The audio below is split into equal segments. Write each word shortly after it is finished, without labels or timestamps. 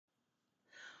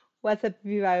What's up,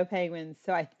 Bio Penguins?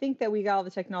 So I think that we got all the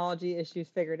technology issues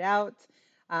figured out.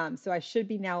 So I should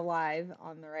be now live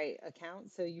on the right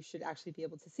account. So you should actually be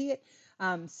able to see it.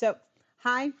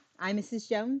 Hi, I'm Mrs.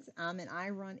 Jones, and I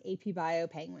run AP Bio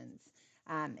Penguins.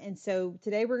 And so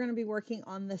today we're going to be working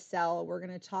on the cell. We're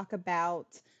going to talk about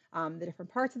the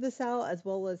different parts of the cell as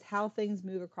well as how things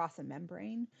move across a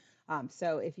membrane.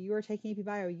 So if you are taking AP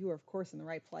Bio, you are, of course, in the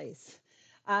right place.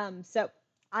 So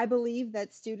I believe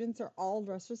that students are all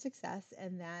dressed for success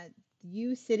and that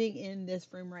you sitting in this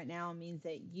room right now means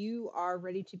that you are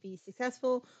ready to be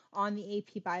successful on the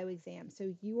AP Bio exam.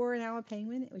 So you are now a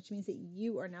penguin, which means that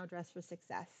you are now dressed for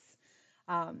success.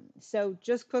 So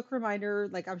just quick reminder,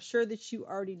 like I'm sure that you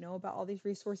already know about all these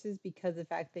resources because of the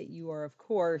fact that you are, of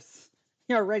course,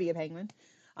 you're already a penguin.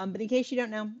 But in case you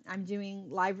don't know, I'm doing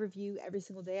live review every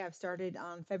single day. I've started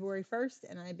on February 1st,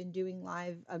 and I've been doing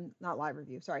not live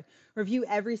review, sorry, review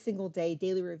every single day,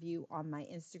 daily review on my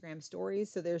Instagram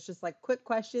stories. So there's just like quick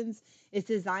questions. It's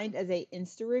designed as a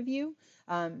Insta review.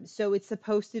 So it's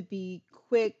supposed to be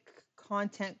quick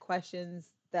content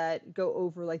questions that go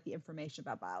over like the information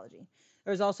about biology.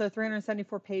 There's also a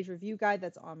 374-page review guide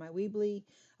that's on my Weebly,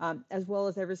 as well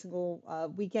as every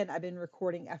single weekend. I've been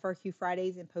recording FRQ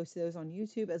Fridays and posted those on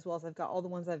YouTube, as well as I've got all the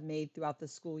ones I've made throughout the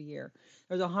school year.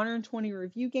 There's 120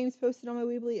 review games posted on my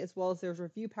Weebly, as well as there's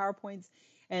review PowerPoints.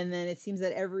 And then it seems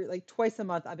that every like twice a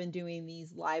month, I've been doing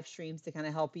these live streams to kind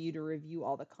of help you to review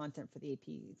all the content for the AP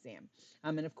exam.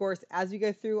 And of course, as we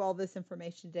go through all this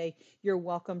information today, you're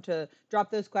welcome to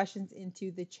drop those questions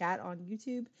into the chat on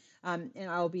YouTube. And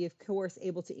I'll be, of course,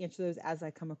 able to answer those as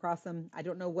I come across them. I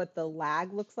don't know what the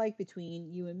lag looks like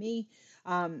between you and me.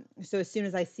 So as soon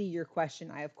as I see your question,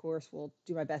 I, of course, will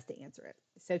do my best to answer it.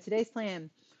 So today's plan,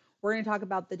 we're going to talk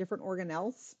about the different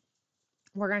organelles.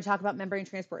 We're going to talk about membrane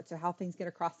transport, so how things get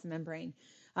across the membrane.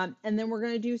 And then we're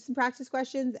going to do some practice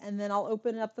questions, and then I'll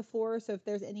open up the floor. So if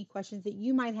there's any questions that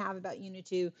you might have about Unit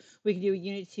 2, we can do a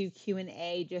Unit 2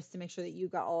 Q&A just to make sure that you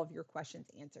got all of your questions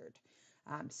answered.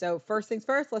 So first things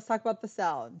first, let's talk about the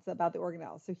cell. It's about the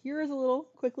organelle. So here is a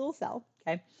quick little cell,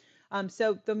 okay?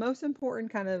 So the most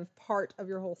important kind of part of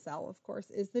your whole cell, of course,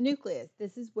 is the nucleus.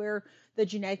 This is where the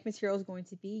genetic material is going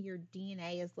to be. Your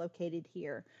DNA is located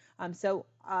here.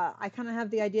 I kind of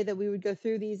have the idea that we would go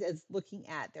through these as looking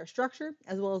at their structure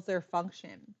as well as their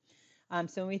function.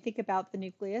 So when we think about the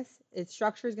nucleus, its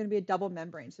structure is going to be a double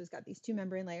membrane. So it's got these two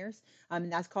membrane layers,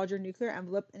 and that's called your nuclear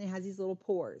envelope, and it has these little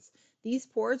pores. These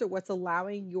pores are what's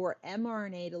allowing your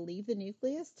mRNA to leave the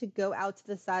nucleus to go out to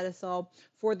the cytosol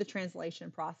for the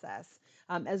translation process.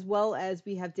 As well as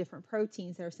we have different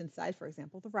proteins that are synthesized, for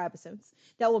example, the ribosomes,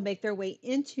 that will make their way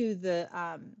into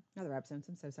not the ribosomes,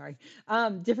 I'm so sorry.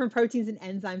 Different proteins and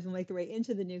enzymes will make their way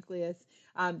into the nucleus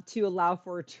to allow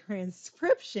for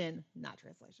transcription, not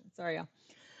translation. Sorry, y'all.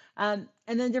 And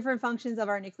then different functions of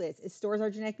our nucleus. It stores our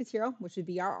genetic material, which would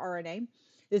be our RNA.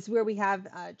 This is where we have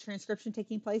transcription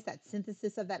taking place, that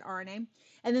synthesis of that RNA.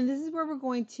 And then this is where we're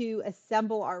going to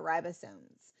assemble our ribosomes.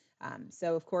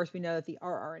 So, of course, we know that the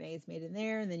rRNA is made in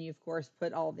there, and then you, of course,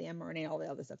 put all the mRNA, all the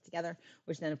other stuff together,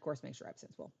 which then, of course, makes your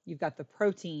ribosomes. Well, you've got the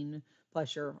protein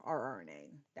plus your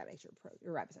rRNA. That makes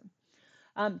your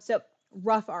ribosome. So,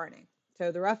 rough RNA.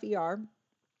 So, the rough ER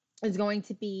is going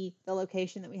to be the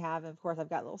location that we have. And, of course, I've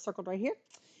got a little circled right here.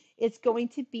 It's going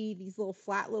to be these little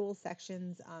flat little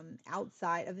sections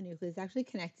outside of the nucleus, actually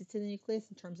connected to the nucleus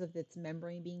in terms of its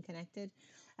membrane being connected.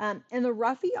 And the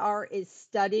rough ER is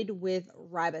studded with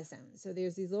ribosomes. So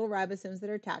there's these little ribosomes that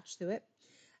are attached to it.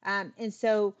 And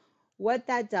so what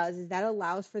that does is that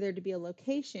allows for there to be a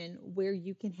location where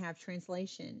you can have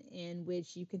translation in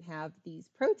which you can have these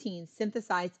proteins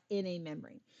synthesized in a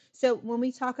membrane. So when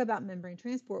we talk about membrane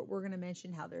transport, we're going to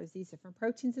mention how there's these different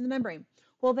proteins in the membrane.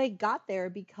 Well, they got there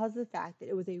because of the fact that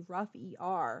it was a rough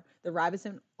ER, the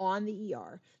ribosome on the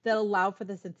ER, that allowed for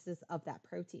the synthesis of that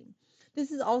protein.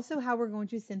 This is also how we're going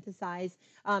to synthesize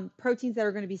proteins that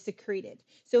are going to be secreted.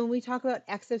 So when we talk about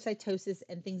exocytosis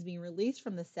and things being released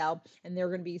from the cell, and they're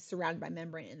going to be surrounded by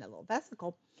membrane in that little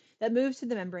vesicle, that moves to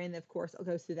the membrane, that of course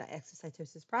goes through that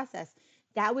exocytosis process,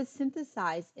 that was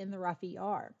synthesized in the rough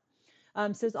ER.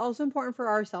 So it's also important for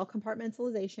our cell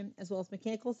compartmentalization as well as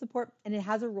mechanical support, and it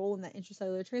has a role in that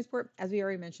intracellular transport, as we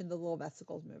already mentioned, the little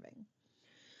vesicles moving.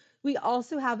 We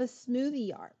also have a smooth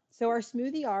ER. So our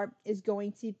smooth ER is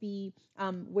going to be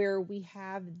where we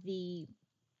have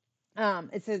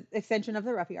it's an extension of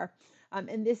the rough ER.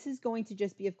 And this is going to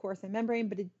just be, of course, a membrane,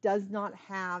 but it does not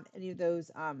have any of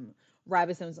those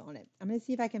ribosomes on it. I'm going to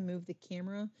see if I can move the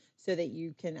camera so that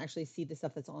you can actually see the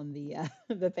stuff that's on the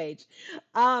the page.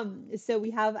 So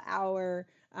we have our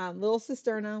little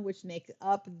cisterna, which make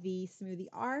up the smoothie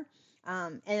R.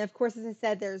 And of course, as I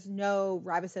said, there's no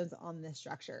ribosomes on this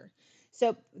structure.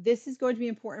 So this is going to be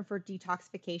important for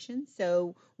detoxification.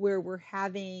 So where we're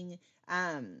having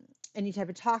any type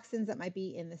of toxins that might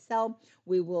be in the cell,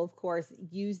 we will of course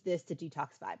use this to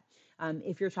detoxify.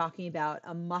 If you're talking about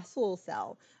a muscle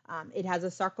cell, it has a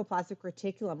sarcoplasmic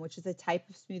reticulum, which is a type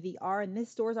of smoothie R, and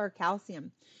this stores our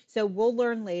calcium. So we'll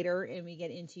learn later, and we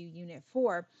get into Unit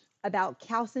 4, about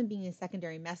calcium being a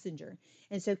secondary messenger.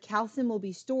 And so calcium will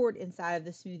be stored inside of the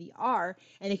smoothie R,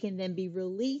 and it can then be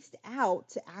released out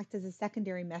to act as a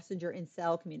secondary messenger in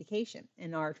cell communication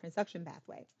in our transduction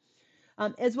pathway.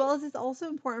 As well as it's also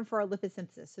important for our lipid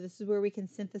synthesis. So this is where we can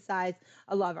synthesize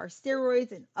a lot of our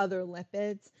steroids and other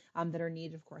lipids that are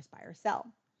needed, of course, by our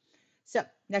cell. So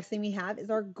next thing we have is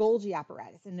our Golgi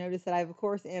apparatus. And notice that I, of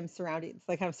course, am surrounded. It's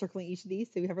like kind of circling each of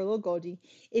these. So we have our little Golgi.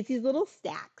 It's these little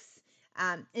stacks.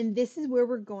 And this is where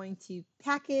we're going to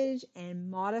package and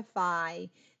modify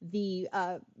the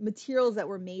materials that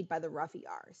were made by the rough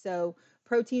ER. So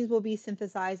proteins will be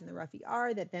synthesized in the rough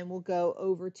ER that then will go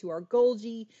over to our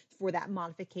Golgi for that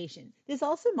modification. This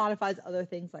also modifies other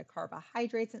things like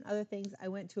carbohydrates and other things. I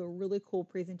went to a really cool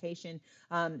presentation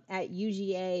at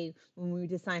UGA when we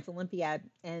did Science Olympiad,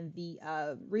 and the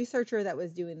researcher that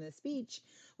was doing the speech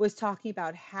was talking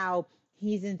about how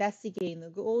he's investigating the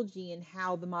Golgi and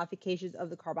how the modifications of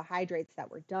the carbohydrates that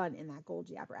were done in that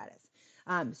Golgi apparatus.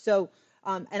 And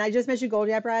I just mentioned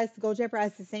Golgi apparatus. The Golgi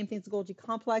apparatus is the same thing as the Golgi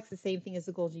complex, the same thing as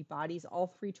the Golgi bodies. All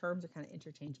three terms are kind of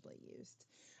interchangeably used.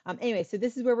 Anyway, so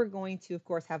this is where we're going to, of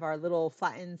course, have our little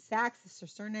flattened sacks, the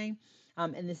cisternae,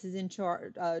 and this is in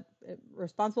charge,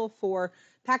 responsible for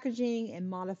packaging and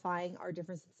modifying our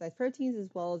different synthesized proteins, as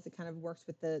well as it kind of works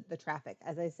with the traffic.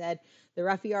 As I said, the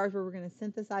rough ERs where we're going to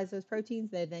synthesize those proteins,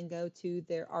 they then go to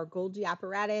our Golgi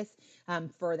apparatus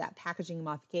for that packaging and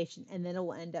modification, and then it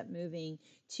will end up moving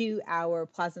to our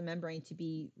plasma membrane to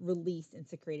be released and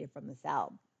secreted from the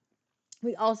cell.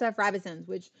 We also have ribosomes,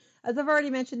 which, as I've already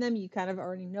mentioned them, you kind of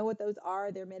already know what those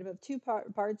are. They're made up of two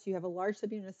parts. You have a large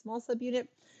subunit and a small subunit.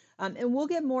 And we'll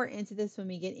get more into this when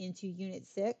we get into Unit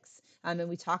 6 and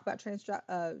we talk about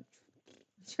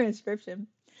transcription.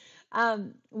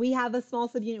 We have a small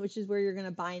subunit, which is where you're going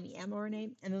to bind the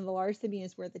mRNA, and then the large subunit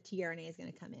is where the tRNA is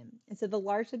going to come in. And so the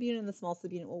large subunit and the small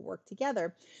subunit will work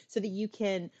together so that you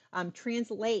can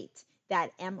translate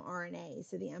that mRNA.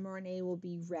 So the mRNA will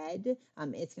be read.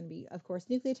 It's going to be, of course,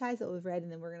 nucleotides that will be read,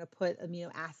 and then we're going to put amino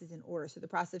acids in order. So the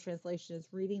process of translation is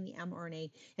reading the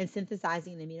mRNA and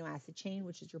synthesizing an amino acid chain,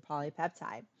 which is your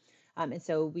polypeptide. And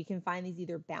so we can find these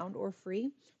either bound or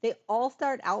free. They all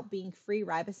start out being free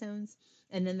ribosomes,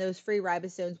 and then those free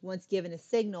ribosomes, once given a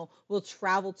signal, will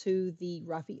travel to the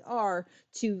rough ER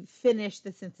to finish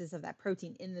the synthesis of that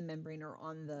protein in the membrane or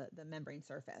on the membrane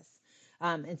surface.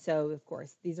 And so, of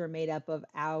course, these are made up of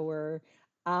our,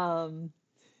 we'll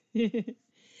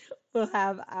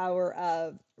have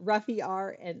our rough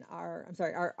ER and our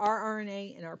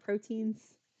rRNA and our proteins.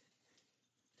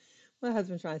 My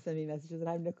husband's trying to send me messages and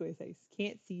I have no clue what he says.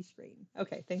 Can't see screen.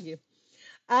 Okay, thank you.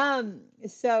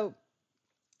 So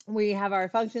we have our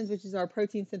functions, which is our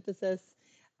protein synthesis.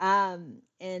 And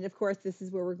of course, this is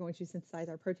where we're going to synthesize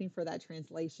our protein for that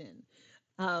translation.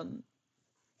 I'm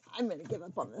going to give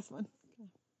up on this one.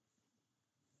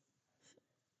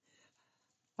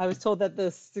 I was told that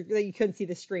that you couldn't see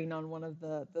the screen on one of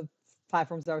the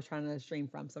platforms that I was trying to stream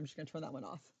from, so I'm just going to turn that one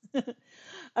off.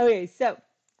 Okay, so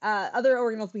other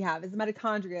organelles we have is the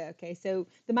mitochondria. Okay, so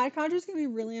the mitochondria is going to be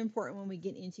really important when we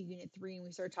get into Unit 3 and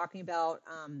we start talking about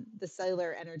the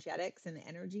cellular energetics and the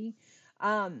energy.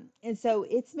 And so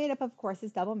it's made up, of course,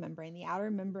 this double membrane. The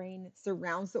outer membrane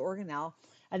surrounds the organelle,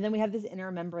 and then we have this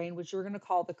inner membrane, which we're going to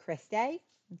call the cristae.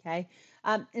 Okay,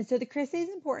 and so the cristae is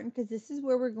important because this is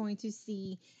where we're going to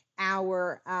see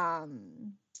our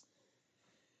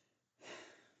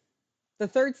the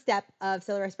third step of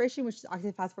cellular respiration, which is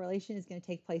oxidative phosphorylation, is going to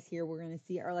take place here. We're going to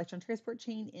see our electron transport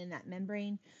chain in that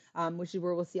membrane, which is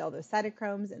where we'll see all those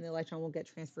cytochromes, and the electron will get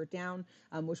transferred down,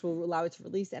 which will allow it to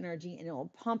release energy, and it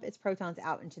will pump its protons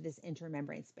out into this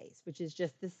intermembrane space, which is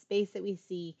just the space that we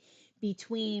see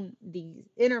between the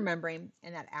inner membrane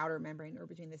and that outer membrane, or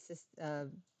between the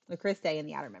cristae and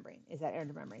the outer membrane, is that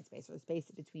intermembrane space, or the space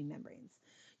between membranes.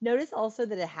 Notice also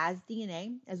that it has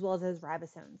DNA as well as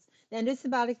ribosomes. The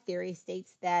endosymbiotic theory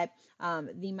states that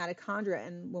the mitochondria,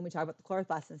 and when we talk about the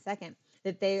chloroplasts in a second,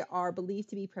 that they are believed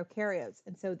to be prokaryotes.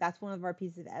 And so that's one of our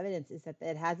pieces of evidence, is that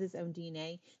it has its own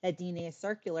DNA, that DNA is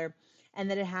circular, and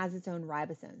that it has its own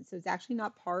ribosomes. So it's actually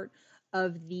not part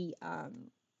of the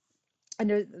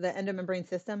under the endomembrane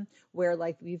system, where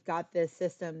like we've got this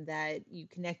system that you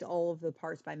connect all of the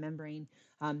parts by membrane.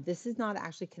 This is not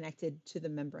actually connected to the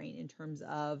membrane in terms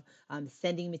of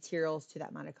sending materials to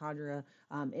that mitochondria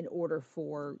in order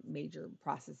for major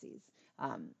processes.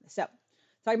 So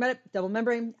talking about it, double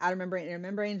membrane, outer membrane, inner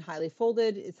membrane, highly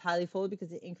folded. It's highly folded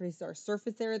because it increases our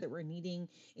surface area that we're needing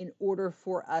in order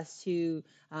for us to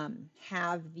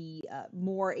have the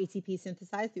more ATP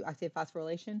synthesized through oxidative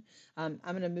phosphorylation. I'm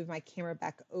going to move my camera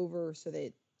back over so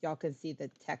that y'all can see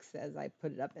the text as I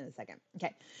put it up in a second.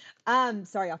 Okay.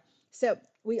 Sorry, y'all. So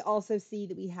we also see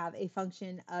that we have a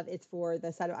function of it's for the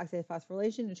cytooxidative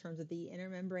phosphorylation in terms of the inner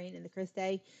membrane and the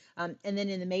cristae. And then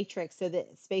in the matrix, so the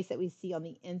space that we see on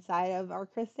the inside of our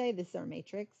cristae, this is our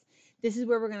matrix. This is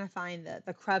where we're going to find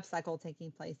the Krebs cycle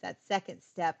taking place, that second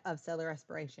step of cellular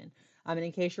respiration. And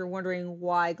in case you're wondering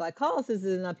why glycolysis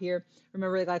isn't up here,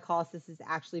 remember that glycolysis is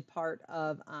actually part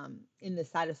of in the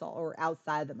cytosol or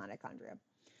outside the mitochondria.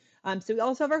 So we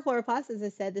also have our chloroplast. As I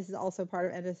said, this is also part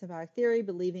of endosymbiotic theory,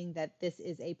 believing that this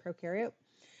is a prokaryote.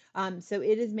 So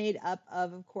it is made up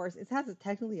of course, it has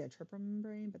technically a triple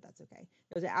membrane, but that's okay.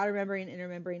 There's an outer membrane, inner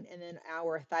membrane, and then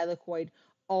our thylakoid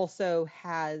also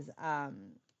has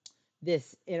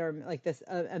this inner, like this,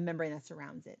 a membrane that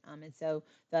surrounds it. And so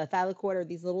the thylakoid are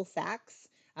these little sacs.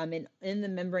 And in the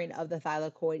membrane of the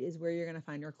thylakoid is where you're going to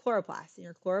find your chloroplast. And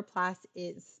your chloroplast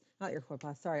is, not your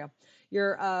chloroplast, sorry,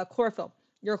 your chlorophyll.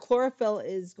 Your chlorophyll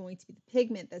is going to be the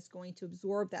pigment that's going to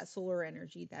absorb that solar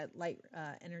energy, that light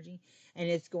energy, and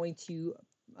it's going to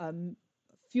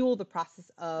fuel the process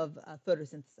of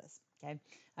photosynthesis. Okay.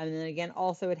 And then again,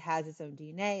 also it has its own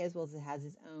DNA as well as it has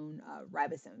its own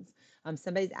ribosomes.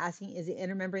 Somebody's asking, is the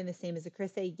inner membrane the same as the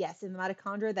cristae? Yes, in the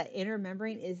mitochondria, that inner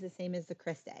membrane is the same as the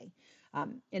cristae.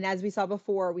 And as we saw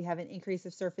before, we have an increase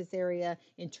of surface area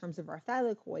in terms of our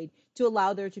thylakoid to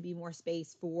allow there to be more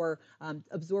space for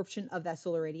absorption of that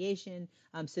solar radiation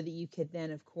so that you could then,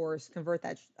 of course, convert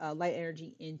that light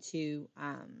energy into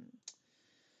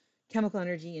chemical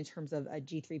energy in terms of a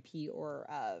G3P or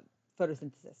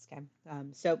photosynthesis. Okay.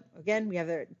 So again, we have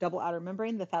the double outer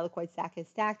membrane. The thylakoid sac is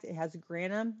stacked. It has a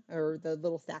grana, or the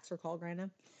little sacs are called grana.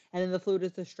 And then the fluid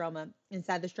is the stroma.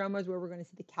 Inside the stroma is where we're going to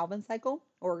see the Calvin cycle,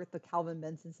 or the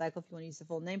Calvin-Benson cycle, if you want to use the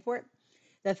full name for it.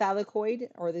 The thylakoid,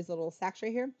 or these little sacs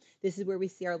right here, this is where we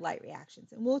see our light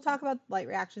reactions. And we'll talk about light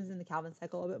reactions in the Calvin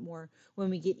cycle a little bit more when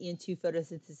we get into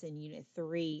photosynthesis in Unit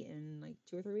 3 in like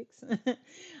 2 or 3 weeks.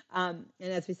 And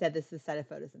as we said, this is the site of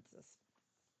photosynthesis.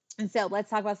 And so let's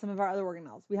talk about some of our other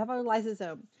organelles. We have our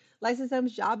lysosome.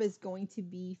 Lysosome's job is going to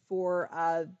be for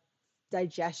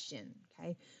digestion.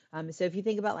 Okay. So if you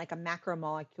think about like a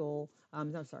macromolecule,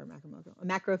 no, sorry, macromolecule,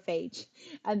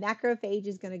 a macrophage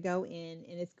is going to go in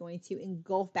and it's going to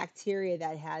engulf bacteria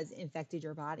that has infected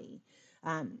your body.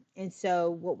 And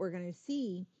so what we're going to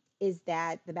see is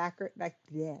that the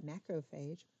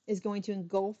macrophage is going to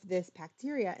engulf this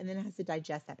bacteria and then it has to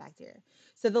digest that bacteria.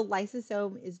 So the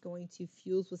lysosome is going to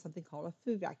fuse with something called a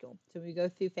food vacuole. So we go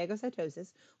through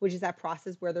phagocytosis, which is that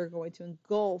process where they're going to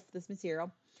engulf this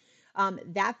material.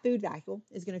 That food vacuole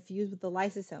is going to fuse with the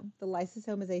lysosome. The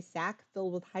lysosome is a sac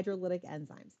filled with hydrolytic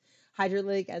enzymes.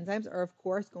 Hydrolytic enzymes are, of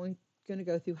course, going to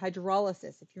go through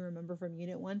hydrolysis. If you remember from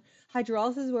Unit 1,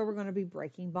 hydrolysis is where we're going to be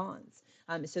breaking bonds.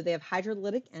 So they have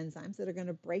hydrolytic enzymes that are going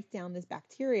to break down this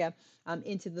bacteria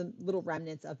into the little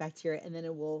remnants of bacteria, and then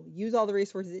it will use all the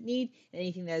resources it needs, and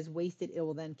anything that is wasted, it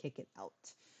will then kick it out.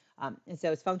 And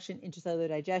so its function, intracellular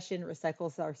digestion,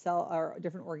 recycles our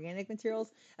different organic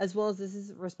materials, as well as this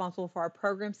is responsible for our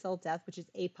programmed cell death, which is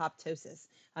apoptosis.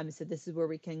 So this is where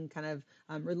we can kind of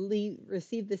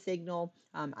receive the signal.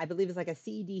 I believe it's like a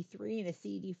CED3 and a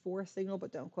CED4 signal,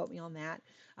 but don't quote me on that.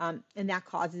 And that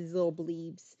causes little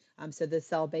bleeds. So the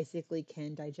cell basically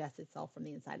can digest itself from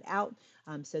the inside out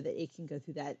so that it can go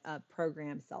through that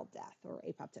programmed cell death or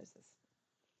apoptosis.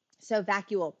 So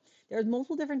vacuole, there's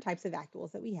multiple different types of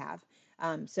vacuoles that we have.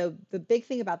 So the big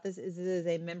thing about this is it is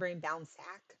a membrane-bound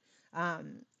sac.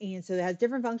 And so it has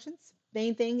different functions.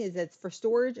 Main thing is it's for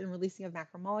storage and releasing of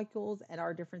macromolecules and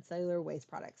our different cellular waste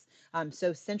products.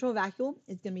 So central vacuole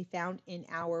is going to be found in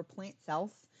our plant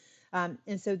cells.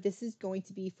 And so this is going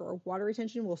to be for water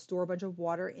retention. We'll store a bunch of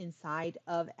water inside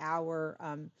of our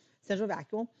central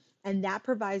vacuole. And that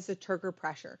provides the turgor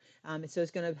pressure. So it's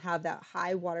going to have that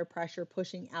high water pressure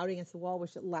pushing out against the wall,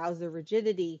 which allows the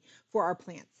rigidity for our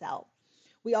plant cell.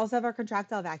 We also have our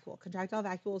contractile vacuole. Contractile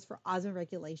vacuole is for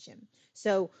osmoregulation.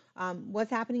 So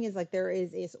what's happening is like there is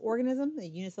this organism, a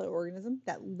unicellular organism,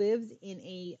 that lives in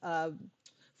a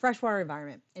freshwater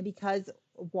environment. And because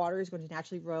water is going to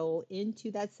naturally roll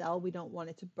into that cell. We don't want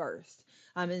it to burst.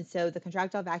 And so the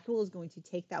contractile vacuole is going to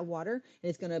take that water and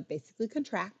it's going to basically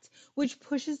contract, which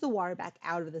pushes the water back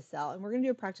out of the cell. And we're going to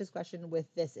do a practice question with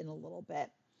this in a little bit.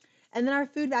 And then our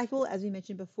food vacuole, as we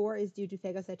mentioned before, is due to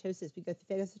phagocytosis. Because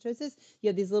through phagocytosis, you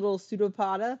have these little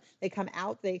pseudopoda. They come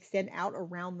out, they extend out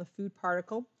around the food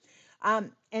particle.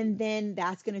 And then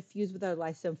that's going to fuse with our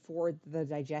lysosome for the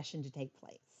digestion to take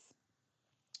place.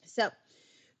 So,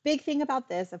 big thing about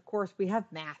this, of course, we have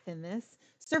math in this,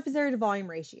 surface area to volume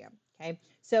ratio. Okay,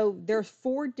 so there's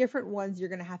 4 different ones you're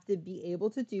going to have to be able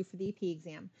to do for the AP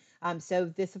exam. So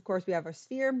this, of course, we have our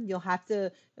sphere. You'll have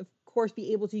to, of course,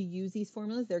 be able to use these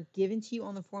formulas. They're given to you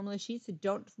on the formula sheet, so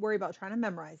don't worry about trying to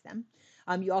memorize them.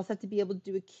 You also have to be able to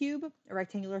do a cube, a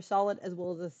rectangular solid, as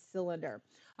well as a cylinder.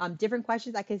 Different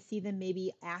questions I could see them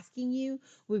maybe asking you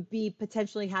would be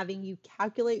potentially having you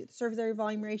calculate the surface area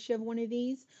volume ratio of one of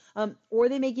these, or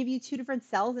they may give you 2 different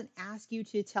cells and ask you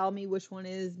to tell me which one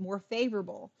is more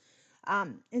favorable.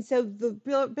 And so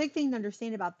the big thing to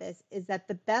understand about this is that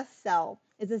the best cell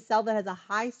is a cell that has a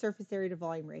high surface area to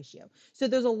volume ratio. So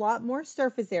there's a lot more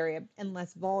surface area and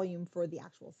less volume for the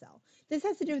actual cell. This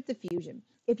has to do with diffusion.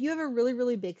 If you have a really,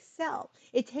 really big cell,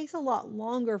 it takes a lot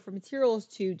longer for materials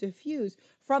to diffuse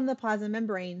from the plasma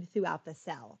membrane throughout the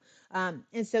cell.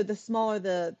 And so the smaller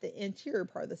the interior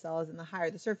part of the cell is and the higher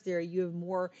the surface area, you have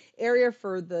more area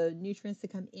for the nutrients to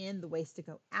come in, the waste to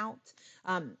go out,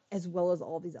 as well as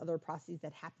all these other processes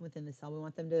that happen within the cell. We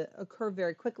want them to occur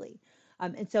very quickly.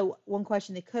 And so one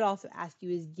question they could also ask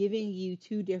you is giving you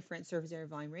 2 different surface area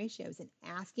volume ratios and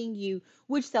asking you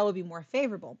which cell would be more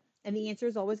favorable. And the answer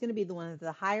is always going to be the one with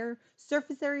the higher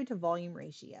surface area to volume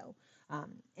ratio.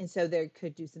 And so they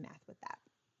could do some math with that.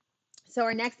 So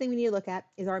our next thing we need to look at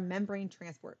is our membrane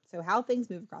transport. So how things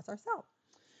move across our cell.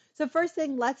 So first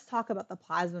thing, let's talk about the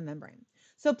plasma membrane.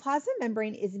 So plasma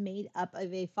membrane is made up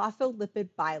of a phospholipid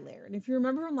bilayer. And if you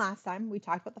remember from last time, we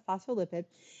talked about the phospholipid, it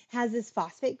has this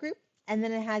phosphate group, and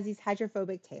then it has these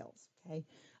hydrophobic tails, okay?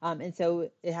 And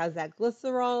so it has that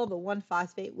glycerol, the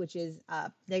 1-phosphate, which is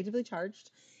negatively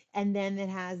charged, and then it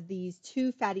has these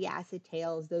 2 fatty acid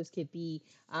tails. Those could be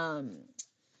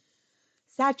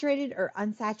saturated or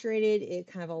unsaturated. It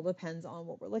kind of all depends on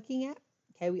what we're looking at.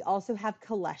 Okay, we also have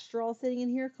cholesterol sitting in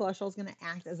here. Cholesterol is going to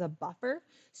act as a buffer.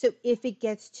 So if it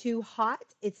gets too hot,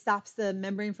 it stops the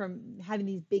membrane from having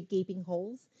these big gaping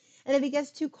holes. And if it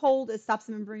gets too cold, it stops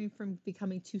the membrane from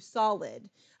becoming too solid.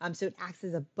 So it acts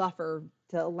as a buffer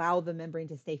to allow the membrane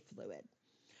to stay fluid.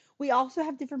 We also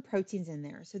have different proteins in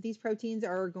there. So these proteins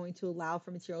are going to allow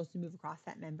for materials to move across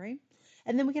that membrane.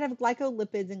 And then we can have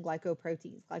glycolipids and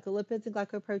glycoproteins. Glycolipids and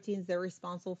glycoproteins, they're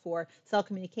responsible for cell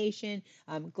communication.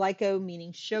 Glyco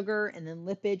meaning sugar, and then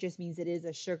lipid just means it is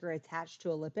a sugar attached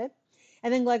to a lipid.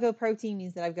 And then glycoprotein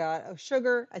means that I've got a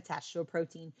sugar attached to a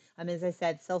protein. As I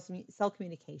said, cell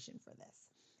communication for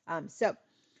this. So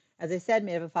as I said,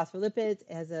 made up of phospholipids,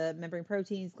 it has a membrane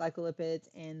proteins, glycolipids,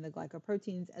 and the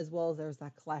glycoproteins, as well as there's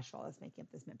that cholesterol that's making up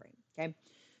this membrane, okay?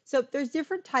 So there's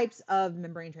different types of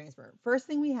membrane transport. First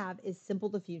thing we have is simple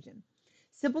diffusion.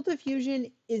 Simple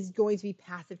diffusion is going to be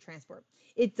passive transport.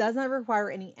 It does not require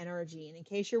any energy. And in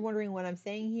case you're wondering what I'm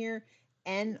saying here,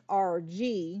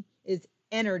 NRG is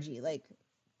energy, like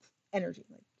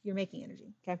you're making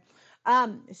energy, okay?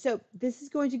 So this is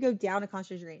going to go down a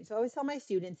concentration gradient. So I always tell my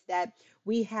students that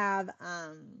we have,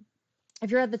 if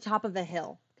you're at the top of a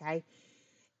hill, okay,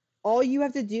 all you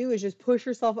have to do is just push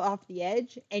yourself off the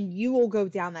edge and you will go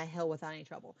down that hill without any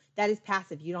trouble. That is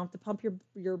passive. You don't have to pump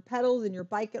your pedals and your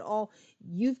bike at all.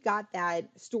 You've got that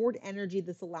stored energy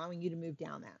that's allowing you to move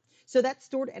down that. So that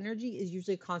stored energy is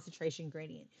usually a concentration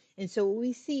gradient. And so what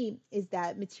we see is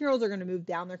that materials are going to move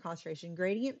down their concentration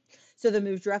gradient. So they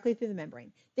move directly through the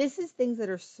membrane. This is things that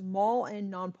are small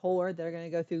and nonpolar that are going to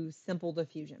go through simple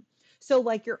diffusion. So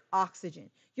like your oxygen,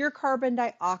 your carbon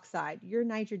dioxide, your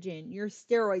nitrogen, your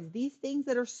steroids, these things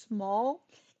that are small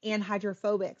and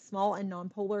hydrophobic, small and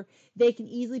nonpolar, they can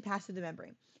easily pass through the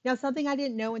membrane. Now, something I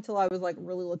didn't know until I was like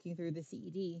really looking through the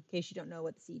CED, in case you don't know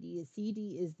what the CED is. CED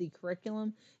is the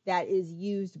curriculum that is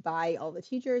used by all the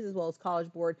teachers as well as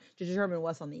College Board to determine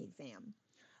what's on the exam.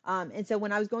 And so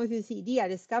when I was going through the CED, I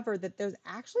discovered that there's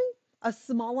actually a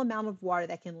small amount of water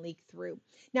that can leak through.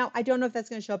 Now, I don't know if that's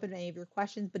going to show up in any of your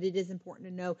questions, but it is important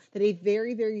to know that a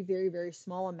very, very, very, very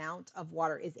small amount of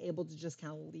water is able to just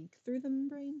kind of leak through the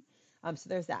membrane. So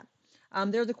there's that.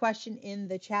 There's a question in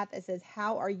the chat that says,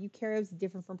 how are eukaryotes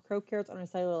different from prokaryotes on a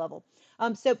cellular level?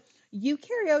 So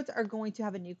eukaryotes are going to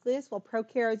have a nucleus, while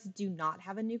prokaryotes do not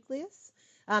have a nucleus.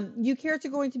 Eukaryotes are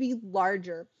going to be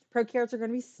larger. Prokaryotes are going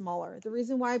to be smaller. The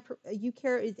reason why a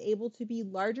eukaryote is able to be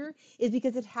larger is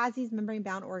because it has these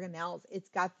membrane-bound organelles. It's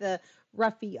got the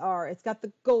rough ER, it's got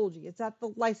the Golgi, it's got the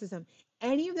lysosome.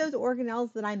 Any of those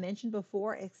organelles that I mentioned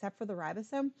before, except for the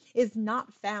ribosome, is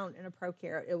not found in a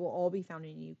prokaryote. It will all be found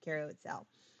in a eukaryote cell.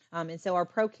 And so our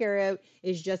prokaryote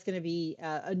is just going to be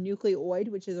a nucleoid,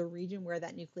 which is a region where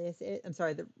that nucleus is. I'm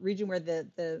sorry, the region where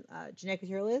the genetic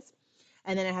material is.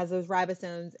 And then it has those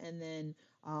ribosomes and then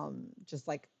just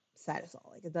like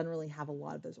cytosol. Like it doesn't really have a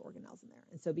lot of those organelles in there.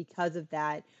 And so because of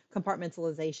that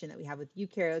compartmentalization that we have with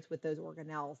eukaryotes with those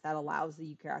organelles, that allows the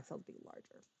eukaryotic cell to be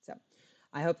larger. So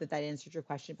I hope that that answered your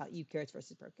question about eukaryotes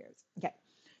versus prokaryotes. Okay,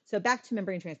 so back to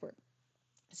membrane transport.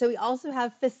 So we also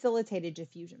have facilitated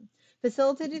diffusion.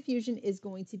 Facilitated diffusion is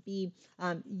going to be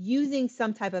using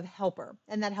some type of helper,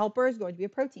 and that helper is going to be a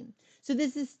protein. So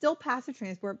this is still passive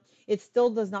transport. It still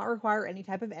does not require any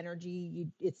type of energy.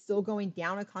 It's still going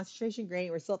down a concentration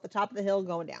gradient. We're still at the top of the hill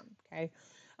going down, okay?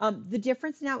 The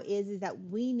difference now is that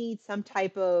we need some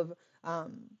type of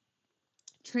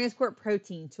transport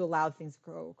protein to allow things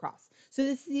to go across. So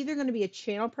this is either going to be a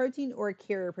channel protein or a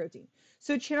carrier protein.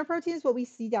 So channel protein is what we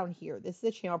see down here. This is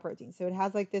a channel protein. So it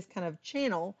has like this kind of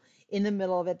channel in the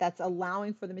middle of it that's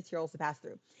allowing for the materials to pass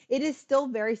through. It is still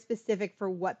very specific for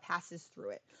what passes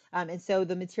through it. And so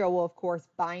the material will, of course,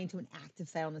 bind to an active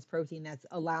site on this protein that's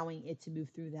allowing it to move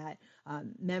through that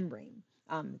membrane,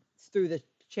 through the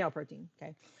channel protein.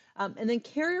 Okay. And then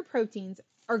carrier proteins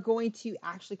are going to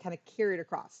actually kind of carry it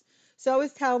across. So I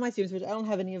always tell my students, which I don't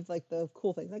have any of like the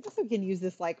cool things. I guess I can use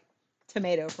this like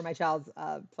tomato for my child's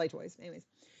play toys. Anyways,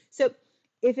 so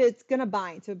if it's gonna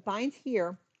bind, so it binds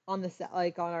here on the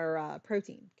like on our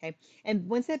protein, okay. And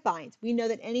once it binds, we know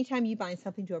that anytime you bind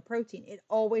something to a protein, it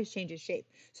always changes shape.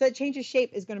 So that changes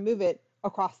shape is going to move it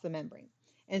across the membrane.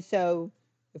 And so,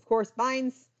 of course,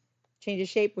 binds, changes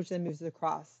shape, which then moves it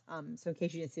across. So in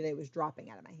case you didn't see that it was dropping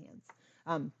out of my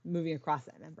hands, moving across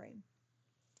that membrane.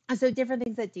 So different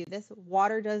things that do this.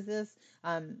 Water does this,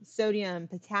 sodium,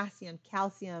 potassium,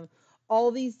 calcium,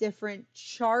 all these different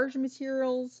charged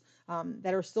materials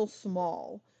that are still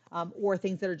small, or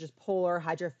things that are just polar,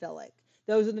 hydrophilic.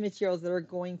 Those are the materials that are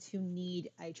going to need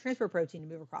a transport protein to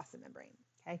move across the membrane.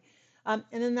 Okay. And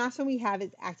then the last one we have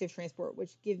is active transport,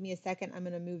 which give me a second. I'm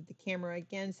going to move the camera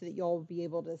again so that you'll be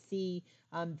able to see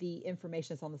the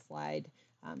information that's on the slide,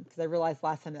 because I realized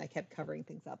last time that I kept covering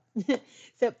things up.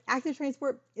 So active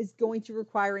transport is going to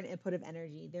require an input of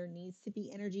energy. There needs to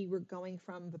be energy. We're going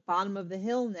from the bottom of the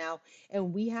hill now,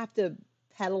 and we have to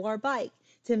pedal our bike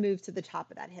to move to the top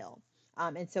of that hill.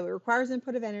 And so it requires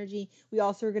input of energy. We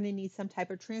also are going to need some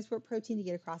type of transport protein to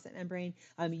get across that membrane.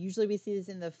 Usually we see this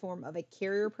in the form of a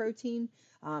carrier protein.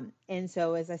 And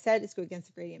so, as I said, it's go against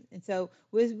the gradient. And so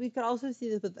we could also see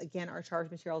this with, again, our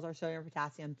charged materials, our sodium,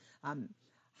 potassium,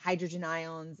 hydrogen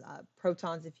ions,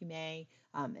 protons, if you may.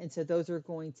 And so those are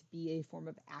going to be a form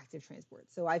of active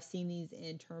transport. So I've seen these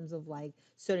in terms of like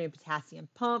sodium potassium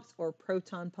pumps or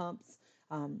proton pumps.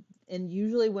 And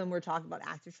usually when we're talking about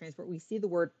active transport, we see the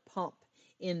word pump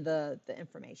in the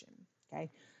information.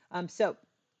 Okay. So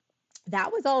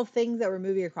that was all things that were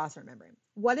moving across our membrane.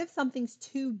 What if something's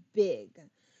too big?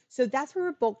 So that's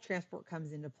where bulk transport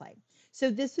comes into play. So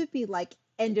this would be like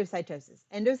endocytosis.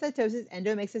 Endocytosis,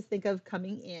 endo makes us think of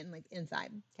coming in, like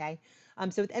inside, okay?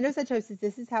 So with endocytosis,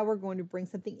 this is how we're going to bring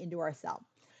something into our cell.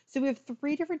 So we have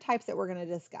three different types that we're going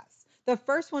to discuss. The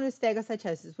first one is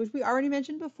phagocytosis, which we already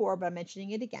mentioned before, but I'm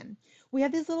mentioning it again. We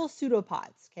have these little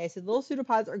pseudopods, okay? So the little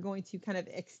pseudopods are going to kind of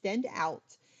extend out,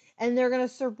 and they're going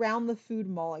to surround the food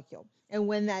molecule. And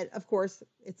when that, of course,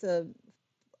 it's a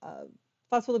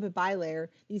phospholipid bilayer,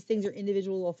 these things are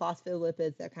individual little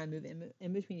phospholipids that kind of move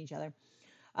in between each other.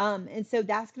 And so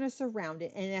that's going to surround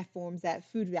it, and it forms that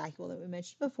food vacuole that we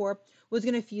mentioned before, was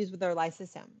going to fuse with our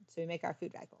lysosome. So we make our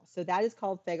food vacuole. So that is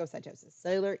called phagocytosis,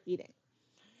 cellular eating.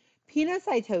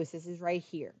 Penocytosis is right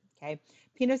here, okay?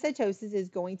 Penocytosis is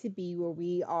going to be where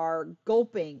we are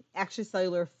gulping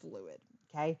extracellular fluid,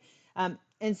 okay?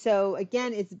 And so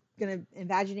again, it's going to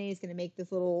invaginate, it's going to make this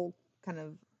little kind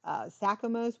of sac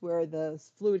almost where the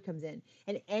fluid comes in.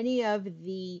 And any of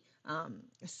the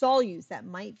solutes that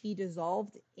might be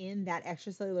dissolved in that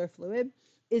extracellular fluid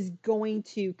is going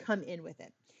to come in with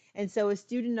it. And so a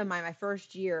student of mine, my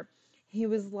first year, he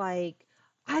was like,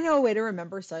 I know a way to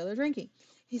remember cellular drinking.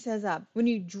 He says, when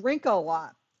you drink a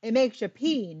lot, it makes you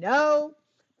pee. No,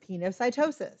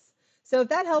 penocytosis. So if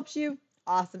that helps you,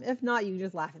 awesome. If not, you can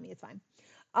just laugh at me. It's fine.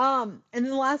 And then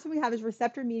the last one we have is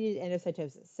receptor-mediated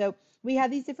endocytosis. So we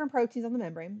have these different proteins on the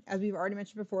membrane. As we've already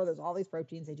mentioned before, there's all these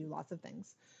proteins. They do lots of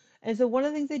things. And so one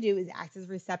of the things they do is act as a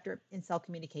receptor in cell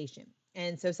communication.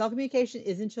 And so cell communication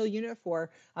is until unit 4,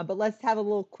 but let's have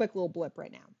a quick little blip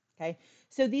right now. Okay.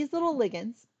 So these little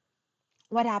ligands,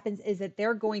 what happens is that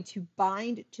they're going to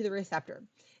bind to the receptor.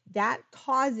 That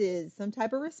causes some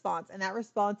type of response, and that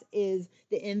response is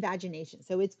the invagination.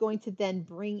 So it's going to then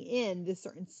bring in this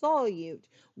certain solute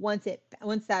once that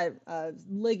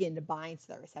ligand binds to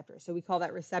that receptor. So we call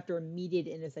that receptor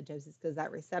mediated endocytosis because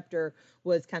that receptor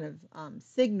was kind of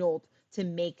signaled to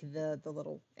make the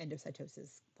little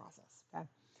endocytosis process. Okay.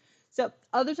 So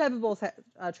other type of bulk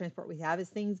transport we have is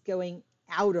things going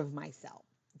out of my cell.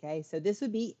 Okay, so this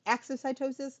would be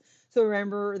exocytosis. So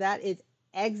remember that is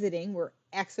exiting, where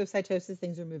exocytosis,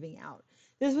 things are moving out.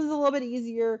 This was a little bit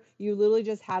easier. You literally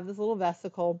just have this little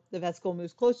vesicle. The vesicle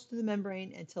moves closer to the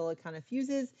membrane until it kind of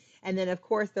fuses. And then, of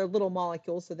course, they're little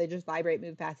molecules, so they just vibrate,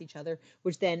 move past each other,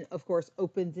 which then, of course,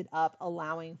 opens it up,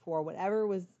 allowing for whatever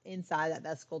was inside that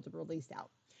vesicle to be released out.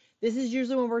 This is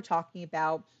usually when we're talking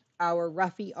about our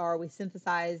rough ER. We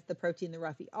synthesized the protein, the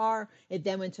rough ER. It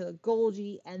then went to the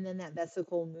Golgi, and then that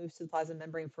vesicle moves to the plasma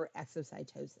membrane for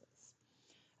exocytosis.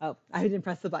 Oh, I didn't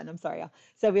press the button. I'm sorry, y'all.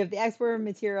 So we have the export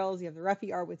materials. You have the rough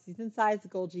ER, which is inside the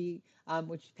Golgi,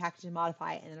 which you package and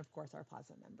modify, and then, of course, our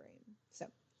plasma membrane. So,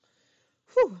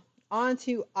 on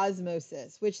to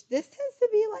osmosis, which this tends to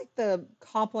be like the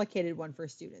complicated one for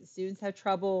students. Students have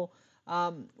trouble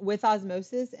with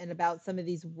osmosis and about some of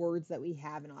these words that we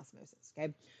have in osmosis.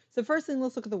 Okay, so first thing,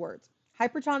 let's look at the words: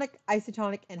 hypertonic,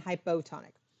 isotonic, and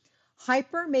hypotonic.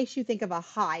 Hyper makes you think of a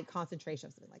high concentration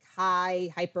of something, like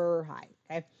high, hyper, high.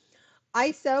 Okay,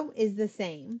 iso is the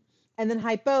same, and then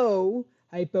hypo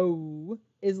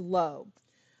is low.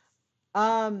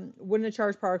 Wouldn't a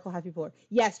charged particle have to be polar?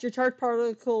 Yes, your charged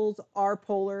particles are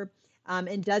polar.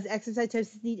 And does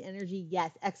exocytosis need energy?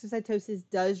 Yes, exocytosis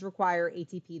does require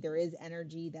ATP. There is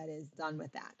energy that is done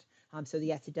with that. So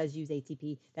yes, it does use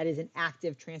ATP. That is an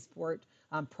active transport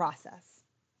process.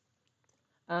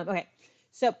 Okay,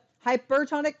 so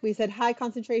hypertonic, we said high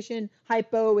concentration,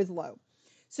 hypo is low.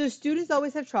 So students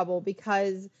always have trouble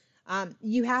because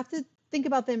you have to think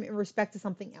about them in respect to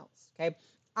something else, okay?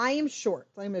 I am short.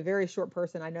 I'm a very short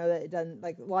person. I know that it doesn't,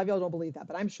 like, a lot of y'all don't believe that,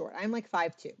 but I'm short. I'm like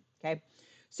 5'2", okay?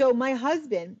 So my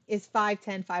husband is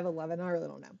 5'10", 5'11", I really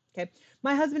don't know, okay?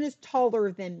 My husband is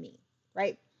taller than me,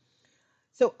 right?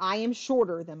 So I am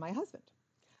shorter than my husband.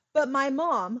 But my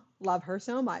mom, love her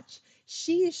so much,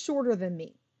 she is shorter than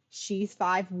me. She's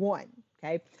 5'1",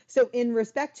 okay? So in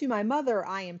respect to my mother,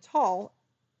 I am tall,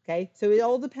 okay? So it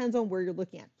all depends on where you're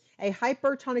looking at. A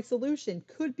hypertonic solution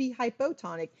could be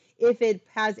hypotonic if it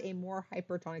has a more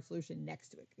hypertonic solution next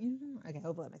to it. Okay,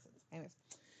 hopefully that makes sense. Anyways,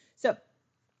 so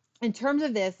in terms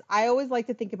of this, I always like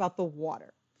to think about the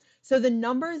water. So the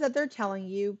numbers that they're telling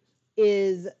you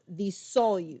is the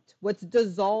solute, what's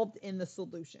dissolved in the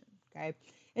solution, okay?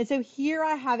 And so here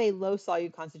I have a low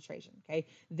solute concentration, okay?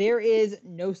 There is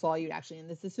no solute actually in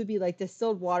this. This would be like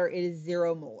distilled water. It is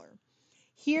 0 molar.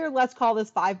 Here, let's call this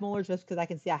 5 molar just because I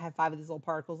can see I have 5 of these little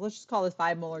particles. Let's just call this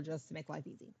 5 molar just to make life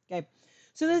easy, okay?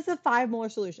 So this is a 5 molar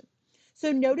solution.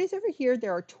 So notice over here,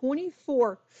 there are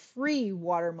 24 free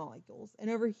water molecules.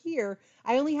 And over here,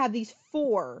 I only have these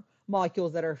 4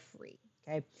 molecules that are free,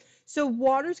 okay? So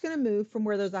water is going to move from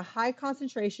where there's a high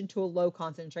concentration to a low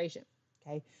concentration,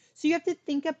 okay? So you have to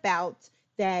think about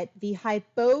that the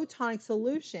hypotonic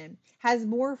solution has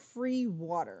more free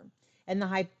water, and the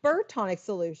hypertonic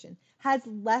solution has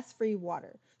less free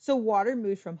water. So water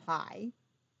moves from high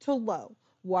to low.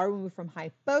 Water will move from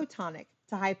hypotonic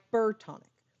to hypertonic.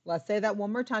 Let's say that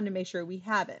one more time to make sure we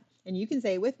have it. And you can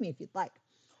say it with me if you'd like.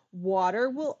 Water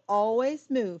will always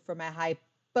move from a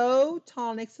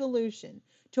hypotonic solution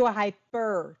to a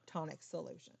hypertonic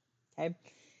solution, okay?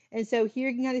 And so here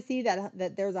you can kind of see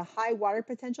that there's a high water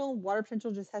potential. Water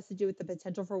potential just has to do with the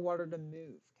potential for water to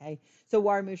move, okay? So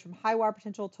water moves from high water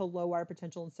potential to low water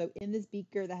potential. And so in this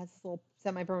beaker that has this little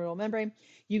semi-permeable membrane,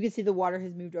 you can see the water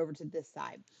has moved over to this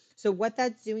side. So what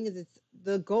that's doing is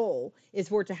the goal is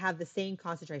for it to have the same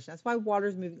concentration. That's why water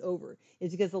is moving over,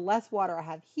 is because the less water I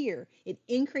have here, it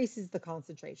increases the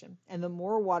concentration. And the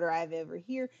more water I have over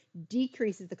here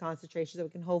decreases the concentration, so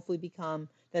it can hopefully become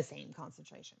the same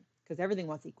concentration, because everything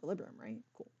wants equilibrium, right?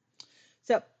 Cool.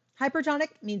 So hypertonic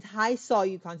means high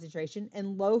solute concentration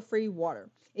and low free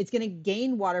water. It's going to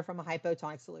gain water from a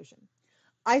hypotonic solution.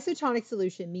 Isotonic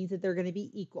solution means that they're going to be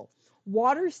equal.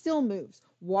 Water still moves.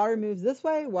 Water moves this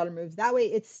way, water moves that way.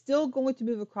 It's still going to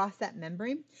move across that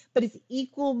membrane, but it's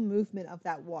equal movement of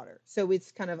that water. So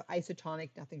it's kind of isotonic.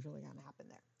 Nothing's really going to happen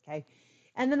there, okay?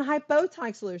 And then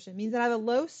hypotonic solution means that I have a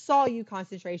low solute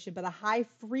concentration, but a high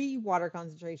free water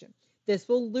concentration. This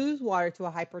will lose water to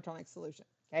a hypertonic solution,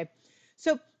 Okay.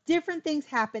 So different things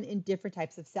happen in different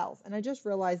types of cells. And I just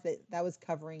realized that that was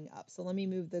covering up. So let me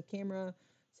move the camera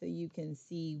so you can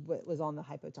see what was on the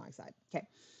hypotonic side. Okay.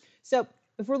 So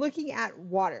if we're looking at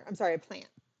a plant.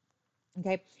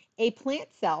 Okay. A plant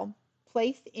cell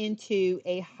placed into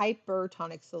a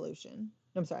hypertonic solution.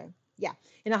 I'm sorry. Yeah,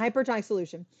 in a hypertonic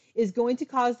solution is going to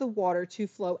cause the water to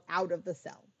flow out of the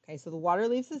cell. Okay, so the water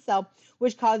leaves the cell,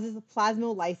 which causes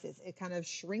plasmolysis. It kind of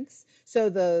shrinks, so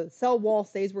the cell wall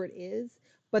stays where it is,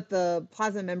 but the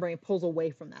plasma membrane pulls away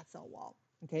from that cell wall.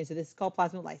 Okay, so this is called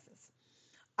plasmolysis.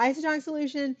 Isotonic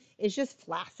solution is just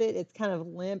flaccid. It's kind of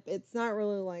limp. It's not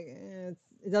really like,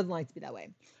 it doesn't like to be that way,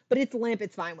 but it's limp.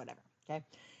 It's fine, whatever. Okay.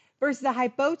 Versus a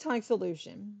hypotonic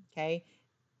solution. Okay.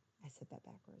 I said that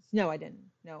backwards. No, I didn't.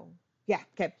 No. Yeah.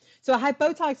 Okay. So a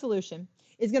hypotonic solution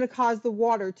is going to cause the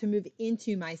water to move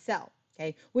into my cell.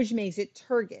 Okay, which makes it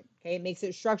turgid. Okay, it makes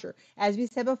it structure. As we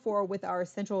said before with our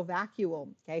central vacuole,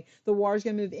 okay, the water is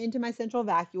going to move into my central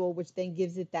vacuole, which then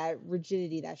gives it that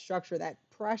rigidity, that structure, that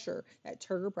pressure, that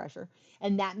turgor pressure,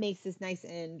 and that makes this nice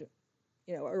and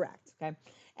erect. Okay,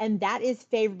 and that is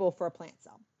favorable for a plant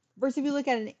cell. Versus if you look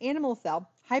at an animal cell,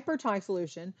 hypertonic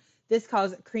solution, this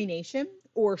causes crenation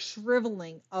or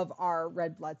shriveling of our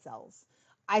red blood cells.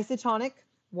 Isotonic,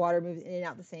 water moves in and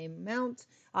out the same amount.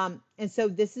 And so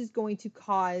this is going to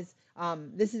cause,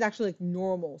 this is actually like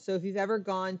normal. So if you've ever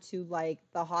gone to like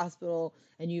the hospital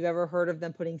and you've ever heard of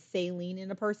them putting saline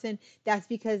in a person, that's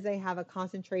because they have a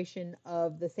concentration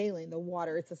of the saline, the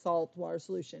water, it's a salt water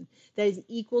solution that is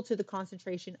equal to the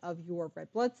concentration of your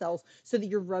red blood cells so that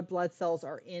your red blood cells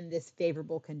are in this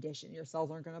favorable condition. Your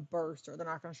cells aren't going to burst or they're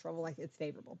not going to shrivel, like it's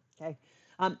favorable. Okay.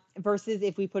 Versus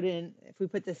if we put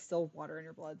distilled water in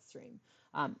your bloodstream,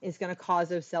 it's going to cause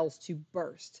those cells to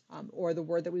burst, or the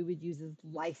word that we would use is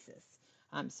lysis.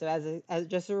 So as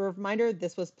just a reminder,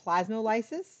 this was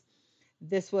plasmolysis,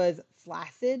 this was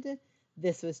flaccid,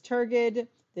 this was turgid,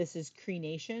 this is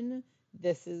crenation,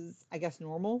 this is, I guess,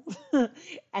 normal,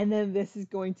 and then this is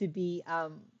going to be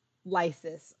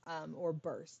lysis, or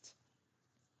burst.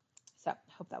 So I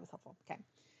hope that was helpful. Okay.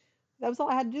 That was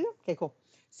all I had to do. Okay, cool.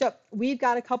 So we've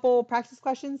got a couple practice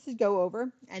questions to go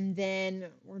over, and then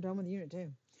we're done with unit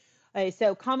 2. Okay,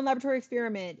 so common laboratory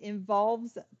experiment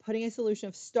involves putting a solution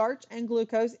of starch and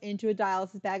glucose into a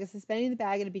dialysis bag and suspending the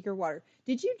bag in a beaker of water.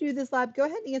 Did you do this, lab? Go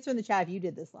ahead and answer in the chat if you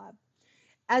did this, lab.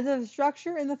 As a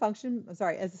structure in the function,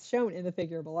 as shown in the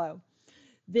figure below,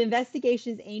 the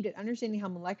investigation is aimed at understanding how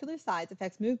molecular size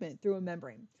affects movement through a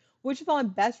membrane. Which of all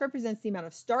best represents the amount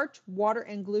of starch, water,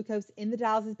 and glucose in the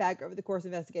dialysis bag over the course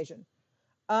of investigation?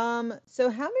 So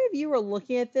how many of you are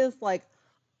looking at this like,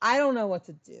 I don't know what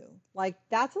to do? Like,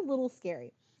 that's a little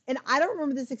scary. And I don't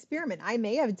remember this experiment. I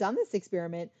may have done this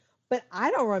experiment, but I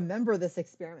don't remember this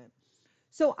experiment.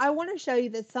 So I want to show you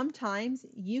that sometimes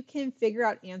you can figure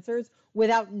out answers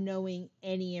without knowing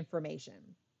any information.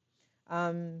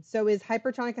 So is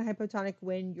hypertonic and hypotonic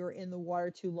when you're in the water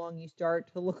too long, you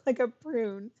start to look like a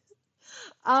prune?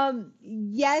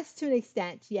 Yes, to an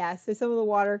extent, yes. So some of the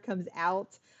water comes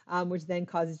out, which then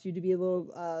causes you to be a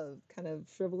little kind of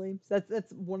shriveling. So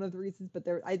that's one of the reasons. But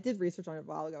I did research on it a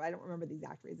while ago. I don't remember the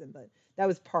exact reason, but that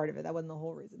was part of it. That wasn't the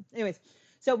whole reason. Anyways,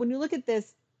 so when you look at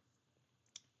this,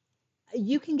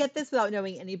 you can get this without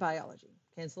knowing any biology.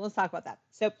 Okay, so let's talk about that.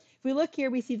 So if we look here,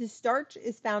 we see the starch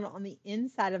is found on the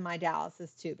inside of my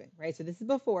dialysis tubing, right? So this is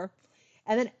before.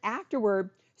 And then afterward,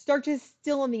 starch is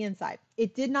still on the inside.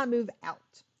 It did not move out.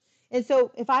 And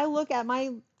so if I look at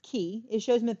my key, it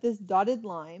shows me that this dotted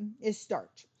line is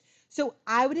starch. So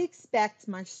I would expect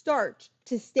my starch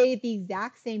to stay at the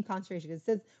exact same concentration. It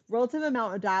says relative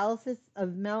amount of dialysis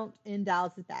amount in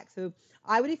dialysis bag. So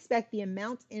I would expect the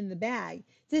amount in the bag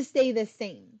to stay the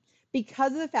same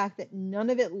because of the fact that none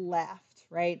of it left,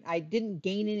 right? I didn't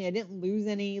gain any, I didn't lose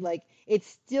any, like it's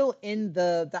still in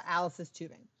the dialysis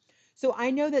tubing. So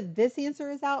I know that this answer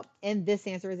is out and this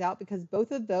answer is out because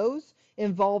both of those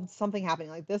involved something happening.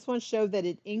 Like this one showed that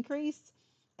it increased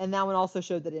and that one also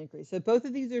showed that it increased. So both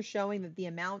of these are showing that the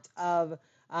amount of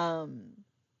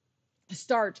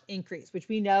starch increased, which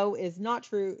we know is not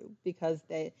true because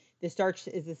the starch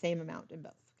is the same amount in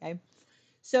both, okay?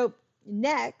 So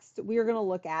next, we are going to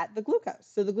look at the glucose.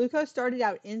 So the glucose started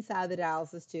out inside the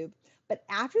dialysis tube, but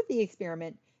after the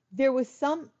experiment, there was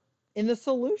some in the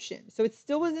solution. So it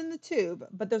still was in the tube,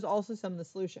 but there's also some in the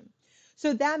solution.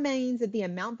 So that means that the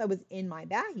amount that was in my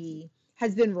baggie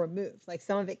has been removed. Like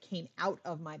some of it came out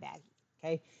of my baggie,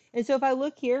 okay? And so if I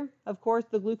look here, of course,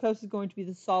 the glucose is going to be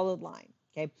the solid line,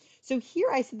 okay? So here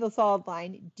I see the solid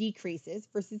line decreases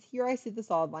versus here I see the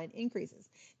solid line increases.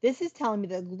 This is telling me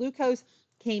that glucose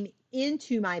came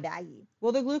into my baggie.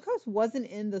 Well, the glucose wasn't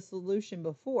in the solution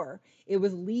before. It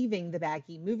was leaving the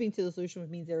baggie, moving to the solution,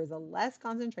 which means there is a less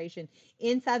concentration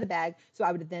inside the bag. So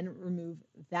I would then remove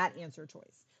that answer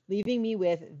choice, leaving me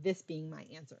with this being my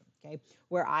answer, okay?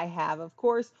 Where I have, of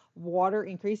course, water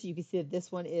increase. You can see that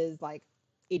this one is like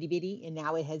itty bitty, and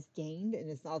now it has gained, and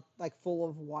it's not like full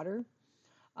of water.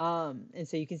 And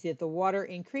so you can see that the water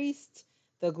increased,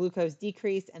 the glucose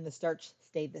decreased, and the starch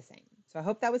stayed the same. So I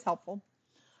hope that was helpful.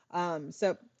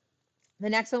 So the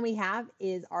next one we have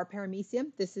is our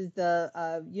paramecium. This is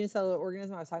the unicellular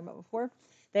organism I was talking about before.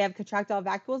 They have contractile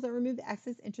vacuoles that remove the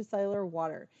excess intracellular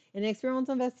water. In an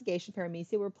experimental investigation,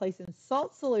 paramecium were placed in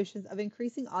salt solutions of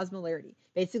increasing osmolarity.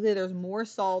 Basically, there's more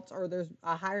salt, or there's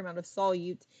a higher amount of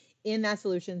solute in that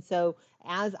solution. So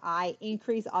as I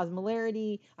increase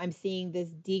osmolarity, I'm seeing this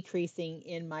decreasing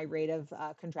in my rate of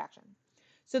contraction.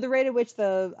 So the rate at which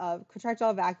the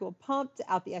contractile vacuole pumped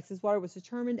out the excess water was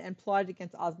determined and plotted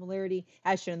against osmolarity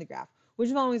as shown in the graph. Which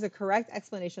of the following is a correct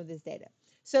explanation of this data?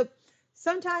 So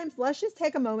sometimes let's just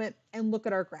take a moment and look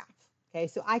at our graph. Okay,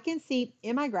 so I can see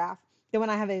in my graph that when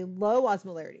I have a low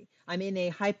osmolarity, I'm in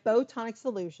a hypotonic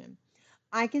solution,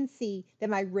 I can see that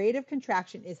my rate of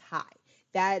contraction is high.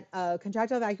 That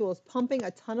contractile vacuole is pumping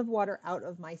a ton of water out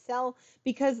of my cell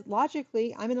because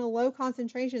logically I'm in a low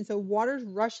concentration, so water's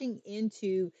rushing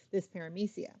into this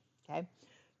paramecia, okay?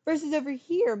 Versus over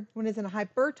here, when it's in a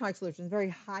hypertonic solution, very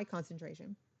high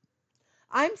concentration,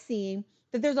 I'm seeing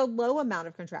that there's a low amount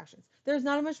of contractions. There's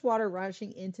not as much water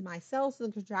rushing into my cells, so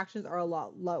the contractions are a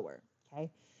lot lower,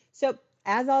 okay? So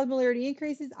as osmolarity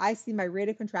increases, I see my rate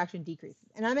of contraction decreases.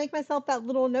 And I make myself that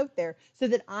little note there so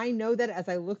that I know that as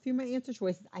I look through my answer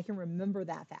choices, I can remember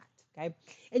that fact, okay?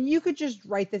 And you could just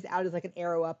write this out as like an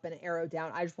arrow up and an arrow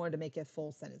down. I just wanted to make a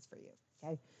full sentence for you,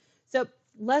 okay? So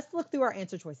let's look through our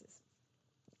answer choices.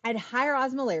 At higher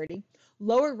osmolarity,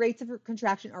 lower rates of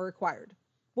contraction are required.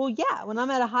 Well, yeah, when I'm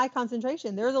at a high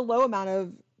concentration, there's a low amount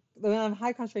of, when I'm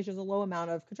high concentration, there's a low amount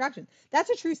of contraction.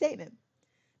 That's a true statement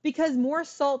because more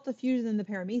salt diffuses in the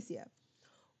paramecia.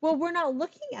 Well, we're not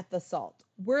looking at the salt.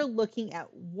 We're looking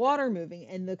at water moving,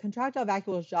 and the contractile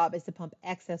vacuole's job is to pump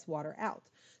excess water out.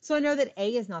 So I know that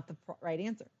A is not the right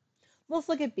answer. Let's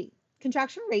look at B.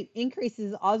 Contraction rate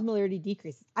increases, osmolarity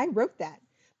decreases. I wrote that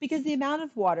because the amount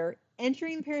of water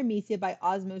entering the paramecia by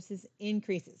osmosis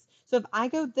increases. So if I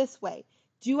go this way,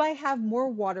 do I have more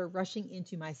water rushing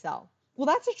into my cell? Well,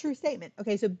 that's a true statement.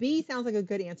 Okay, so B sounds like a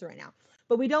good answer right now.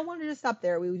 But we don't want to just stop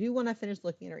there. We do want to finish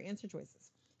looking at our answer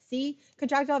choices. C,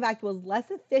 contractile vacuole is less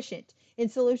efficient in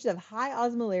solutions of high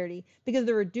osmolarity because of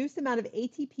the reduced amount of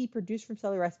ATP produced from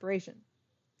cellular respiration.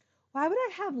 Why would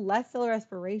I have less cellular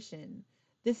respiration?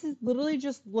 This is literally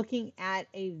just looking at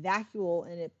a vacuole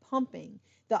and it pumping.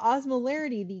 The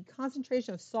osmolarity, the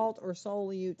concentration of salt or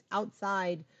solute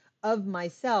outside of my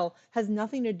cell, has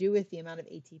nothing to do with the amount of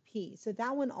ATP. So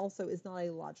that one also is not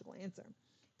a logical answer.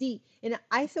 D, in an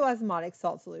isoosmotic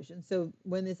salt solution, so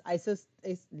when this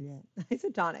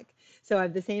isotonic, so I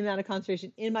have the same amount of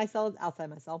concentration in my cell as outside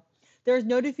my cell, there is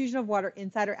no diffusion of water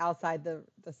inside or outside the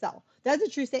cell. That's a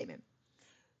true statement.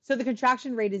 So the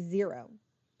contraction rate is 0.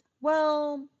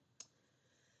 Well,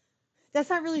 that's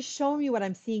not really showing me what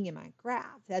I'm seeing in my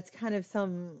graph. That's kind of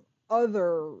some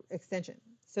other extension.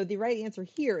 So the right answer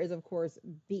here is, of course,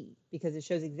 B, because it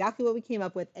shows exactly what we came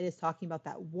up with and is talking about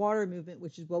that water movement,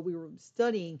 which is what we were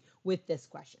studying with this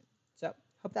question. So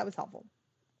hope that was helpful.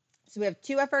 So we have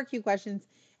 2 FRQ questions,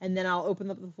 and then I'll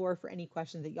open up the floor for any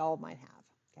questions that y'all might have,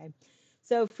 okay?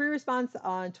 So free response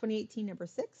on 2018, number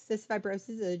 6, cystic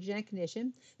fibrosis is a genetic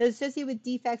condition that is associated with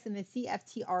defects in the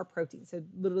CFTR protein. So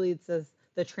literally it says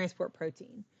the transport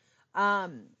protein.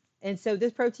 And so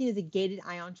this protein is a gated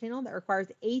ion channel that requires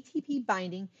ATP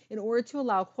binding in order to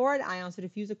allow chloride ions to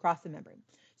diffuse across the membrane.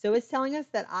 So it's telling us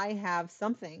that I have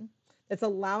something that's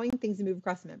allowing things to move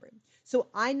across the membrane. So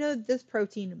I know this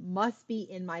protein must be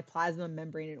in my plasma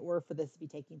membrane in order for this to be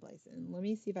taking place. And let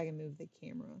me see if I can move the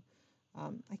camera.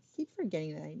 I keep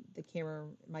forgetting that the camera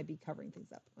might be covering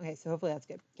things up. Okay, so hopefully that's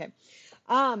good. Okay.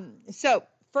 So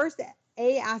first,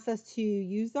 A asks us to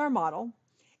use our model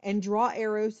and draw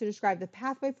arrows to describe the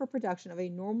pathway for production of a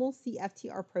normal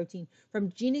CFTR protein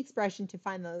from gene expression to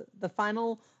find the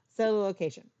final cellular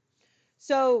location.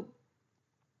 So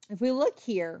if we look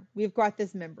here, we've got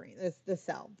this membrane, the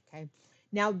cell, okay?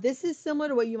 Now, this is similar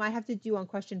to what you might have to do on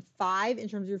question 5 in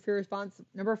terms of your free response.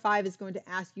 Number 5 is going to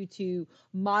ask you to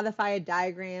modify a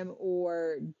diagram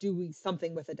or do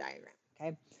something with a diagram,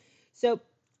 okay? So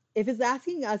if it's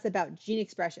asking us about gene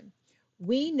expression,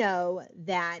 we know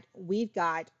that we've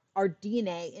got our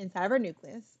DNA inside of our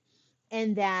nucleus,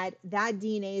 and that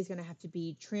DNA is going to have to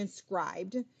be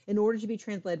transcribed in order to be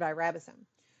translated by a ribosome.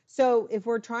 So if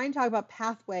we're trying to talk about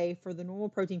pathway for the normal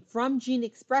protein from gene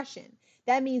expression,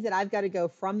 that means that I've got to go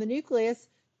from the nucleus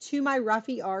to my rough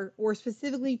ER, or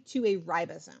specifically to a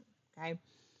ribosome, okay?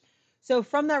 So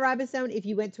from that ribosome, if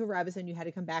you went to a ribosome, you had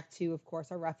to come back to, of course,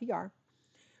 our rough ER.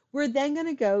 We're then going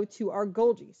to go to our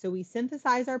Golgi. So we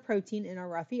synthesize our protein in our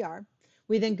rough ER.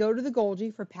 We then go to the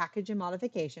Golgi for package and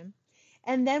modification.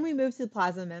 And then we move to the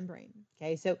plasma membrane.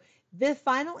 Okay, so the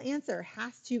final answer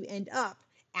has to end up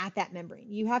at that membrane.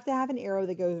 You have to have an arrow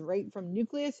that goes right from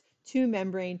nucleus to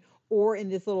membrane, or in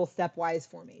this little stepwise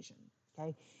formation.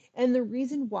 Okay, and the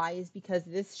reason why is because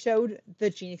this showed the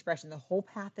gene expression, the whole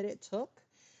path that it took.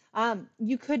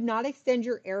 You could not extend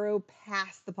your arrow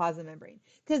past the plasma membrane,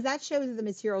 because that shows that the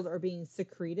materials are being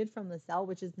secreted from the cell,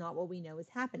 which is not what we know is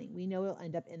happening. We know it'll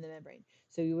end up in the membrane.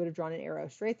 So you would have drawn an arrow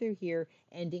straight through here,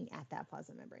 ending at that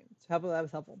plasma membrane. So hopefully that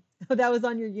was helpful. That was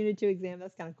on your Unit 2 exam.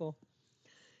 That's kind of cool.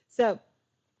 So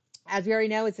as we already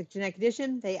know, it's a genetic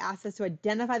condition. They asked us to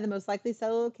identify the most likely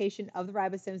cellular location of the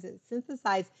ribosomes that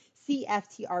synthesize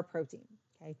CFTR protein.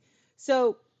 Okay,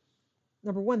 so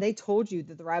number one, they told you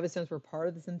that the ribosomes were part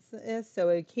of the synthesis. So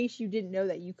in case you didn't know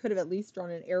that, you could have at least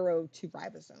drawn an arrow to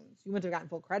ribosomes. You wouldn't have gotten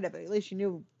full credit, but at least you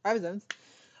knew ribosomes.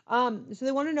 So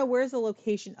they want to know, where's the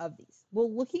location of these. Well,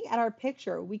 looking at our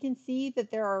picture, we can see that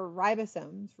there are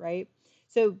ribosomes, right?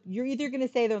 So you're either going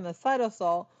to say they're in the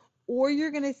cytosol, or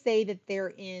you're going to say that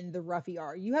they're in the rough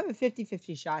ER. You have a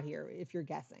 50-50 shot here if you're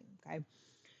guessing, okay?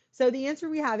 So the answer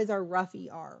we have is our rough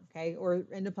ER, okay, or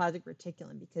endoplasmic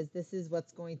reticulum, because this is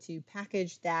what's going to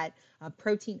package that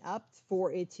protein up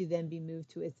for it to then be moved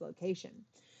to its location.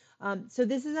 So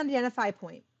this is an identify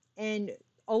point, and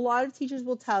a lot of teachers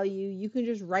will tell you you can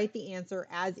just write the answer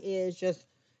as is, just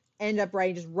end up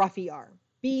writing just rough ER,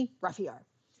 B, rough ER,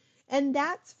 and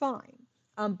that's fine.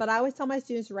 But I always tell my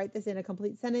students to write this in a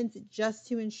complete sentence just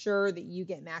to ensure that you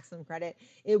get maximum credit.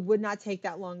 It would not take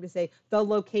that long to say the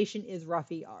location is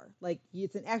rough ER. Like,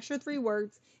 it's an extra 3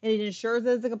 words, and it ensures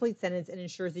that it's a complete sentence, and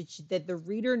ensures that the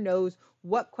reader knows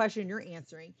what question you're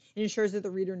answering, and ensures that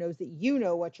the reader knows that you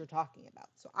know what you're talking about.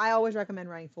 So I always recommend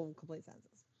writing full complete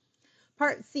sentences.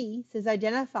 Part C says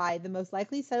identify the most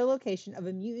likely cellular location of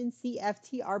a mutant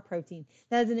CFTR protein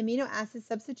that has an amino acid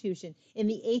substitution in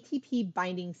the ATP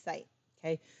binding site.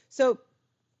 Okay, so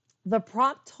the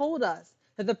prompt told us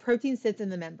that the protein sits in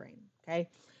the membrane. Okay,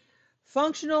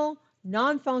 functional,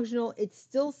 non-functional, it's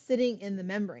still sitting in the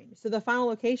membrane. So the final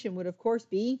location would, of course,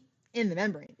 be in the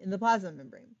membrane, in the plasma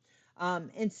membrane.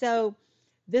 And so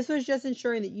this was just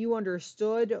ensuring that you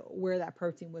understood where that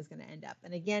protein was going to end up.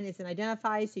 And again, it's an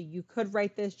identify, so you could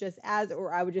write this just as,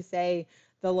 or I would just say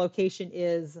the location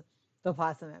is the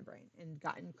plasma membrane and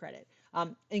gotten credit.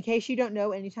 In case you don't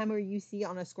know, anytime where you see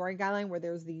on a scoring guideline where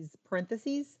there's these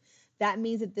parentheses, that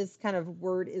means that this kind of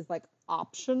word is like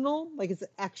optional, like it's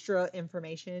extra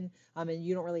information, and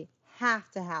you don't really have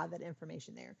to have that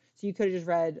information there. So you could have just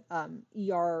read ER,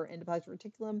 endoplasmic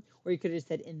reticulum, or you could have just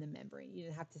said in the membrane. You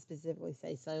didn't have to specifically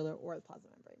say cellular or the plasma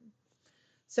membrane.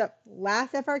 So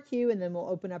last FRQ, and then we'll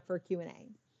open up for Q&A.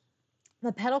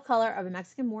 The petal color of a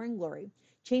Mexican morning glory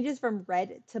changes from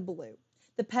red to blue.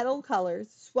 The petal colors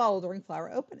swell during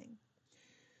flower opening.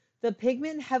 The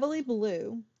pigment heavily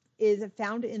blue is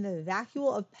found in the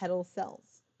vacuole of petal cells.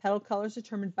 Petal color is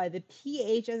determined by the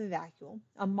pH of the vacuole.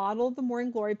 A model of the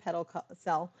morning glory petal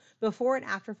cell before and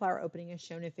after flower opening is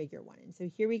shown in figure 1. And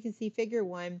so here we can see figure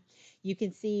 1. You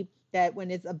can see that when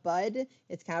it's a bud,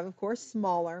 it's kind of course,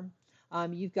 smaller.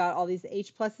 You've got all these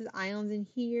H pluses ions in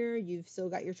here. You've still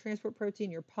got your transport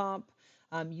protein, your pump.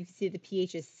 You can see the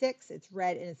pH is 6, it's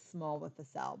red, and it's small with the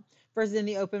cell. Versus in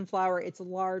the open flower, it's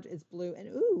large, it's blue, and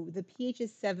ooh, the pH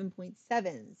is 7.7.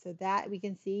 So that we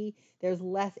can see there's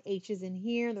less H's in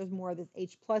here, there's more of this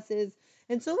H pluses.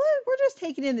 And so we're just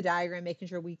taking in the diagram, making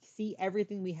sure we see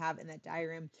everything we have in that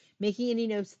diagram, making any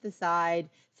notes to the side,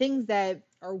 things that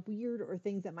are weird or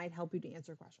things that might help you to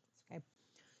answer questions, okay?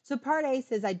 So part A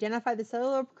says identify the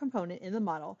cellular component in the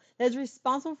model that is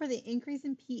responsible for the increase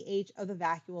in pH of the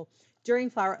vacuole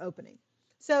during flower opening.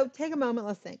 So take a moment,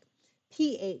 let's think.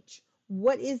 pH,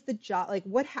 what is the job, like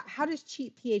how does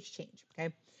pH change,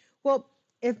 okay? Well,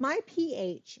 if my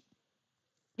pH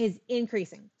is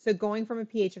increasing, so going from a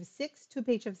pH of 6 to a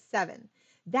pH of 7,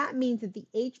 that means that the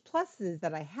H pluses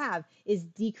that I have is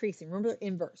decreasing. Remember,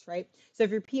 inverse, right? So if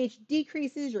your pH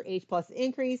decreases, your H plus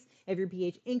increase. If your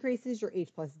pH increases, your H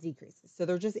plus decreases. So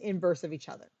they're just inverse of each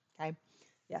other, okay?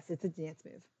 Yes, it's a dance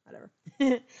move,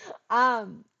 whatever.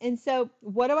 And so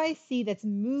what do I see that's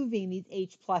moving these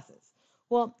H pluses?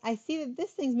 Well, I see that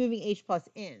this thing's moving H plus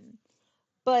in,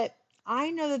 but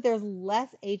I know that there's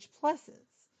less H pluses.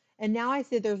 And now I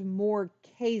say there's more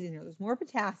Ks in here. There's more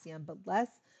potassium, but less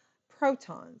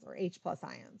protons or H plus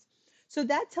ions. So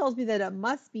that tells me that it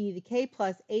must be the K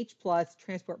plus H plus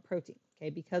transport protein. Okay,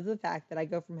 because of the fact that I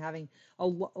go from having a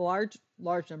large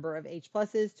number of H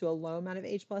pluses to a low amount of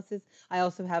H pluses. I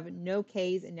also have no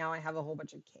Ks, and now I have a whole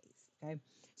bunch of Ks. Okay,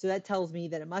 so that tells me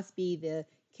that it must be the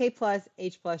K plus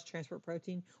H plus transport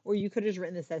protein, or you could have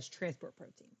written this as transport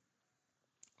protein.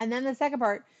 And then the second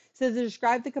part says to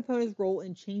describe the component's role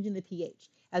in changing the pH.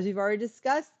 As we've already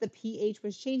discussed, the pH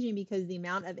was changing because the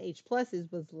amount of H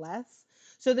pluses was less.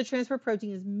 So the transport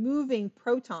protein is moving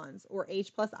protons or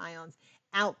H plus ions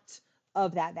out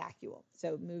of that vacuole.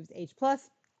 So it moves H plus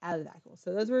out of the vacuole.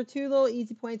 So those were two little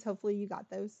easy points. Hopefully you got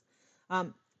those.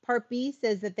 Part B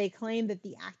says that they claim that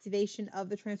the activation of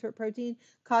the transport protein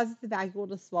causes the vacuole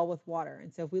to swell with water.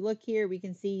 And so if we look here, we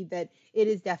can see that it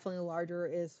is definitely larger,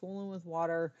 it is swollen with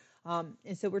water.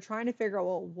 And so we're trying to figure out,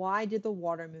 well, why did the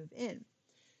water move in?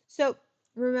 So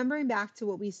remembering back to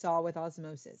what we saw with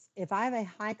osmosis, if I have a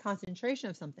high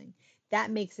concentration of something, that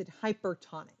makes it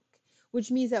hypertonic, which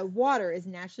means that water is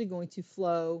naturally going to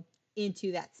flow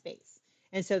into that space.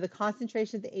 And so the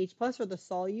concentration of the H plus or the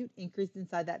solute increased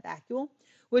inside that vacuole,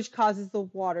 which causes the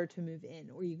water to move in.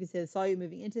 Or you could say the solute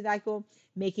moving into the vacuole,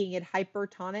 making it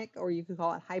hypertonic, or you could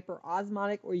call it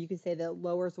hyperosmotic, or you could say that it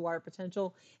lowers the water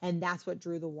potential, and that's what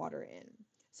drew the water in.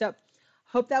 So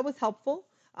hope that was helpful.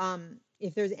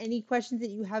 If there's any questions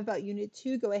that you have about Unit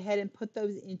 2, go ahead and put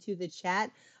those into the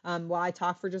chat while I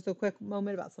talk for just a quick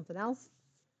moment about something else.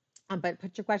 But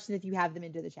put your questions if you have them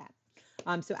into the chat.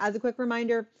 So as a quick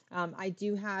reminder, I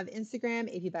do have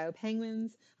Instagram, AP Bio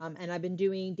Penguins, and I've been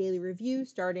doing daily review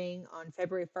starting on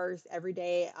February 1st. Every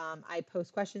day I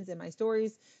post questions in my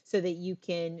stories so that you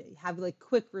can have like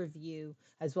quick review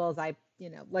as well as I,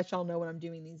 let y'all know when I'm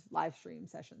doing these live stream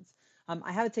sessions.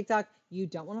 I have a TikTok. You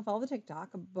don't want to follow the TikTok,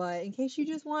 but in case you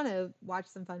just want to watch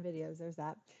some fun videos, there's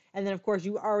that. And then, of course,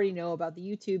 you already know about the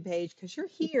YouTube page because you're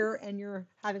here and you're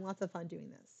having lots of fun doing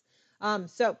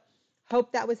this. So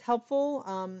hope that was helpful.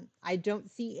 I don't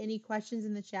see any questions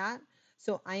in the chat,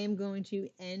 so I am going to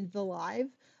end the live.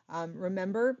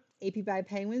 Remember, AP by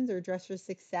Penguins are dressed for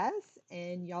success,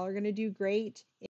 and y'all are going to do great